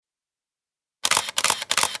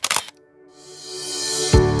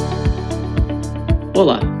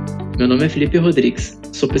Olá, meu nome é Felipe Rodrigues,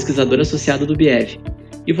 sou pesquisador associado do BIEV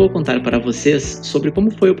e vou contar para vocês sobre como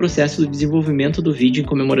foi o processo do desenvolvimento do vídeo em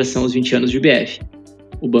comemoração aos 20 anos de BIEV,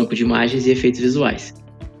 o Banco de Imagens e Efeitos Visuais.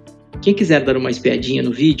 Quem quiser dar uma espiadinha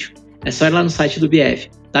no vídeo, é só ir lá no site do BIEV,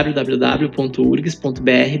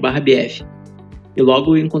 www.urgs.br/BIEV, e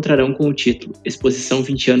logo encontrarão com o título Exposição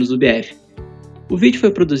 20 anos do BIEV. O vídeo foi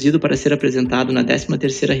produzido para ser apresentado na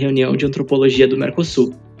 13ª reunião de antropologia do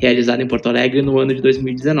Mercosul, realizada em Porto Alegre no ano de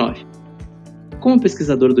 2019. Como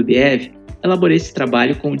pesquisador do BIEV, elaborei esse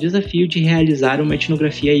trabalho com o desafio de realizar uma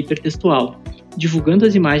etnografia hipertextual, divulgando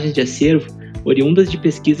as imagens de acervo oriundas de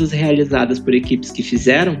pesquisas realizadas por equipes que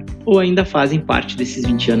fizeram ou ainda fazem parte desses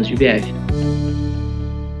 20 anos de BIEV.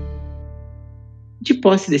 De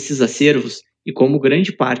posse desses acervos, e como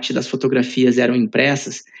grande parte das fotografias eram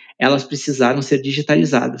impressas, elas precisaram ser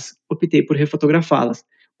digitalizadas. Optei por refotografá-las,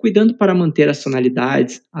 cuidando para manter as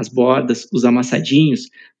tonalidades, as bordas, os amassadinhos,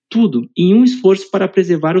 tudo em um esforço para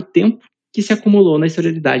preservar o tempo que se acumulou na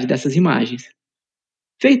historialidade dessas imagens.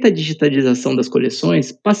 Feita a digitalização das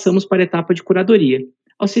coleções, passamos para a etapa de curadoria,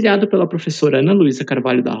 auxiliado pela professora Ana Luísa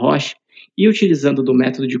Carvalho da Rocha e utilizando do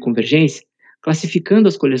método de convergência, classificando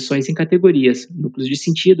as coleções em categorias, núcleos de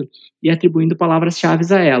sentido e atribuindo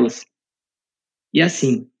palavras-chave a elas. E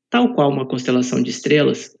assim, tal qual uma constelação de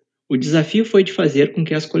estrelas, o desafio foi de fazer com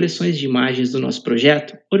que as coleções de imagens do nosso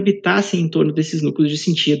projeto orbitassem em torno desses núcleos de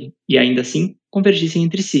sentido e, ainda assim, convergissem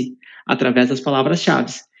entre si, através das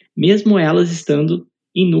palavras-chave, mesmo elas estando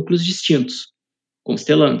em núcleos distintos,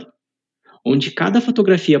 constelando, onde cada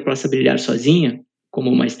fotografia possa brilhar sozinha, como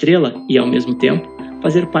uma estrela, e, ao mesmo tempo,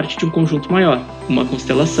 fazer parte de um conjunto maior, uma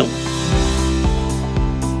constelação.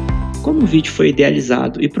 Como o vídeo foi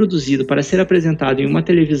idealizado e produzido para ser apresentado em uma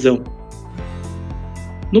televisão,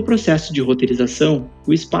 no processo de roteirização,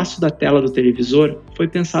 o espaço da tela do televisor foi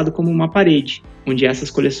pensado como uma parede, onde essas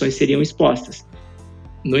coleções seriam expostas.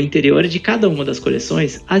 No interior de cada uma das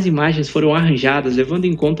coleções, as imagens foram arranjadas levando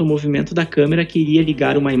em conta o movimento da câmera que iria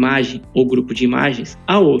ligar uma imagem ou grupo de imagens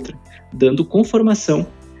à outra, dando conformação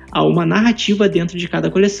a uma narrativa dentro de cada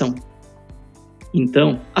coleção.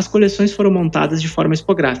 Então, as coleções foram montadas de forma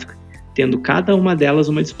expográfica, tendo cada uma delas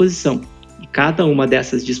uma disposição, e cada uma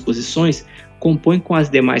dessas disposições compõe com as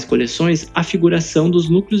demais coleções a figuração dos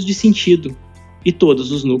núcleos de sentido, e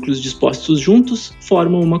todos os núcleos dispostos juntos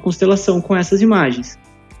formam uma constelação com essas imagens.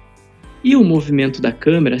 E o movimento da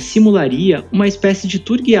câmera simularia uma espécie de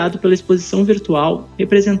tour guiado pela exposição virtual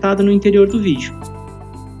representada no interior do vídeo.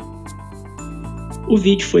 O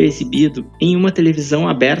vídeo foi exibido em uma televisão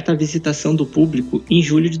aberta à visitação do público em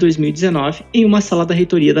julho de 2019 em uma sala da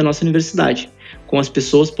reitoria da nossa universidade, com as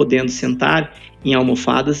pessoas podendo sentar em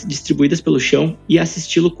almofadas distribuídas pelo chão e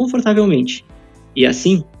assisti-lo confortavelmente. E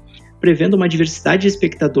assim, prevendo uma diversidade de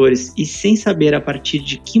espectadores e sem saber a partir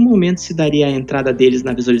de que momento se daria a entrada deles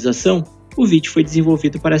na visualização, o vídeo foi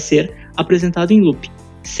desenvolvido para ser apresentado em loop,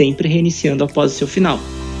 sempre reiniciando após o seu final.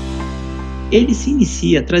 Ele se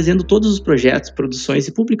inicia trazendo todos os projetos, produções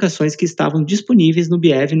e publicações que estavam disponíveis no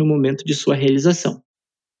BIEV no momento de sua realização,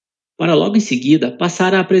 para logo em seguida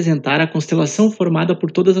passar a apresentar a constelação formada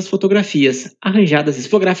por todas as fotografias, arranjadas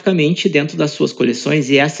expograficamente dentro das suas coleções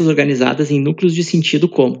e estas organizadas em núcleos de sentido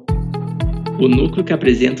como o núcleo que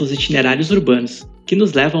apresenta os itinerários urbanos, que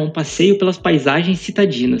nos leva a um passeio pelas paisagens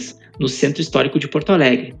citadinas, no Centro Histórico de Porto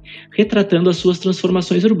Alegre, retratando as suas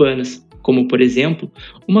transformações urbanas, como, por exemplo,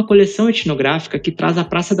 uma coleção etnográfica que traz a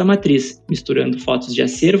Praça da Matriz, misturando fotos de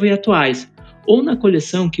acervo e atuais, ou na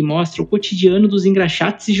coleção que mostra o cotidiano dos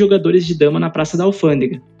engraxates e jogadores de dama na Praça da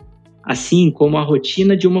Alfândega, assim como a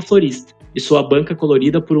rotina de uma florista e sua banca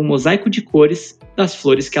colorida por um mosaico de cores das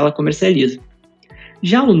flores que ela comercializa.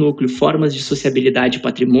 Já o núcleo Formas de Sociabilidade e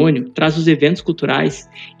Patrimônio traz os eventos culturais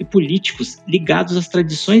e políticos ligados às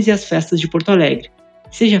tradições e às festas de Porto Alegre,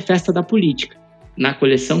 seja a Festa da Política, na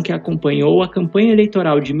coleção que acompanhou a campanha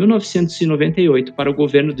eleitoral de 1998 para o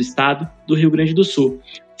governo do estado do Rio Grande do Sul,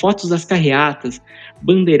 fotos das carreatas,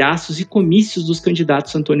 bandeiraços e comícios dos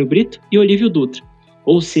candidatos Antônio Brito e Olívio Dutra,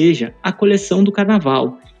 ou seja, a coleção do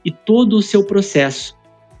Carnaval e todo o seu processo,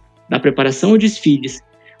 da preparação aos desfiles,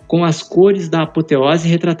 com as cores da apoteose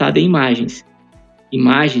retratada em imagens.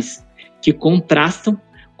 Imagens que contrastam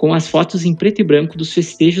com as fotos em preto e branco dos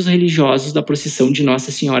festejos religiosos da procissão de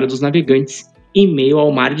Nossa Senhora dos Navegantes, em meio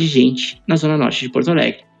ao mar de gente na zona norte de Porto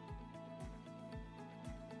Alegre.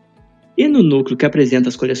 E no núcleo que apresenta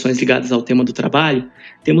as coleções ligadas ao tema do trabalho,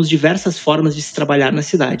 temos diversas formas de se trabalhar na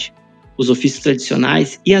cidade, os ofícios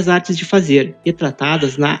tradicionais e as artes de fazer,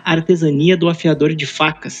 retratadas na artesania do afiador de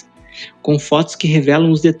facas, com fotos que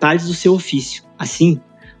revelam os detalhes do seu ofício. Assim,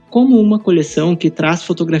 como uma coleção que traz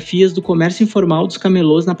fotografias do comércio informal dos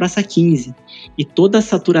camelôs na Praça 15 e toda a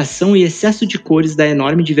saturação e excesso de cores da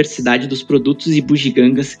enorme diversidade dos produtos e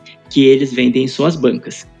bugigangas que eles vendem em suas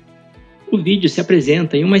bancas. O vídeo se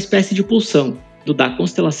apresenta em uma espécie de pulsão da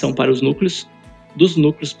constelação para os núcleos, dos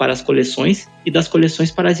núcleos para as coleções e das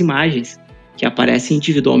coleções para as imagens, que aparecem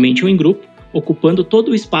individualmente ou em grupo, ocupando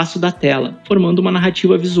todo o espaço da tela, formando uma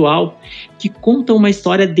narrativa visual que conta uma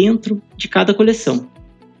história dentro de cada coleção.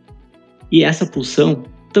 E essa pulsão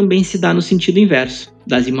também se dá no sentido inverso,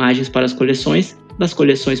 das imagens para as coleções, das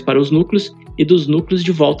coleções para os núcleos e dos núcleos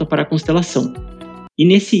de volta para a constelação. E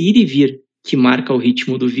nesse ir e vir, que marca o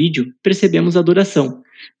ritmo do vídeo, percebemos a duração,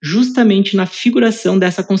 justamente na figuração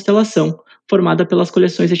dessa constelação, formada pelas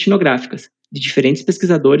coleções etnográficas, de diferentes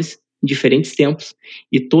pesquisadores, em diferentes tempos,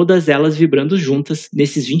 e todas elas vibrando juntas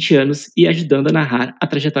nesses 20 anos e ajudando a narrar a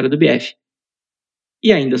trajetória do BF.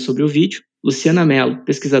 E ainda sobre o vídeo, Luciana Mello,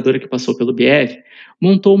 pesquisadora que passou pelo BF,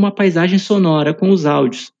 montou uma paisagem sonora com os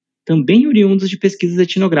áudios, também oriundos de pesquisas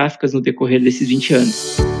etnográficas no decorrer desses 20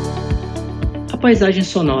 anos. A paisagem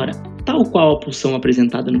sonora, tal qual a pulsão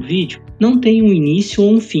apresentada no vídeo, não tem um início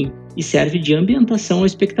ou um fim e serve de ambientação ao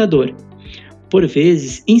espectador, por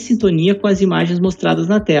vezes em sintonia com as imagens mostradas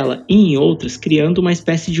na tela e em outras criando uma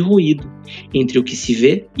espécie de ruído entre o que se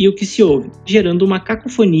vê e o que se ouve, gerando uma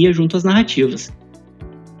cacofonia junto às narrativas.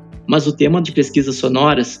 Mas o tema de pesquisas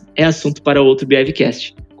sonoras é assunto para outro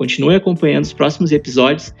BFcast. Continue acompanhando os próximos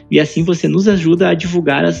episódios e assim você nos ajuda a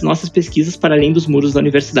divulgar as nossas pesquisas para além dos muros da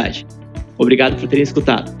universidade. Obrigado por terem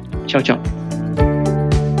escutado. Tchau, tchau.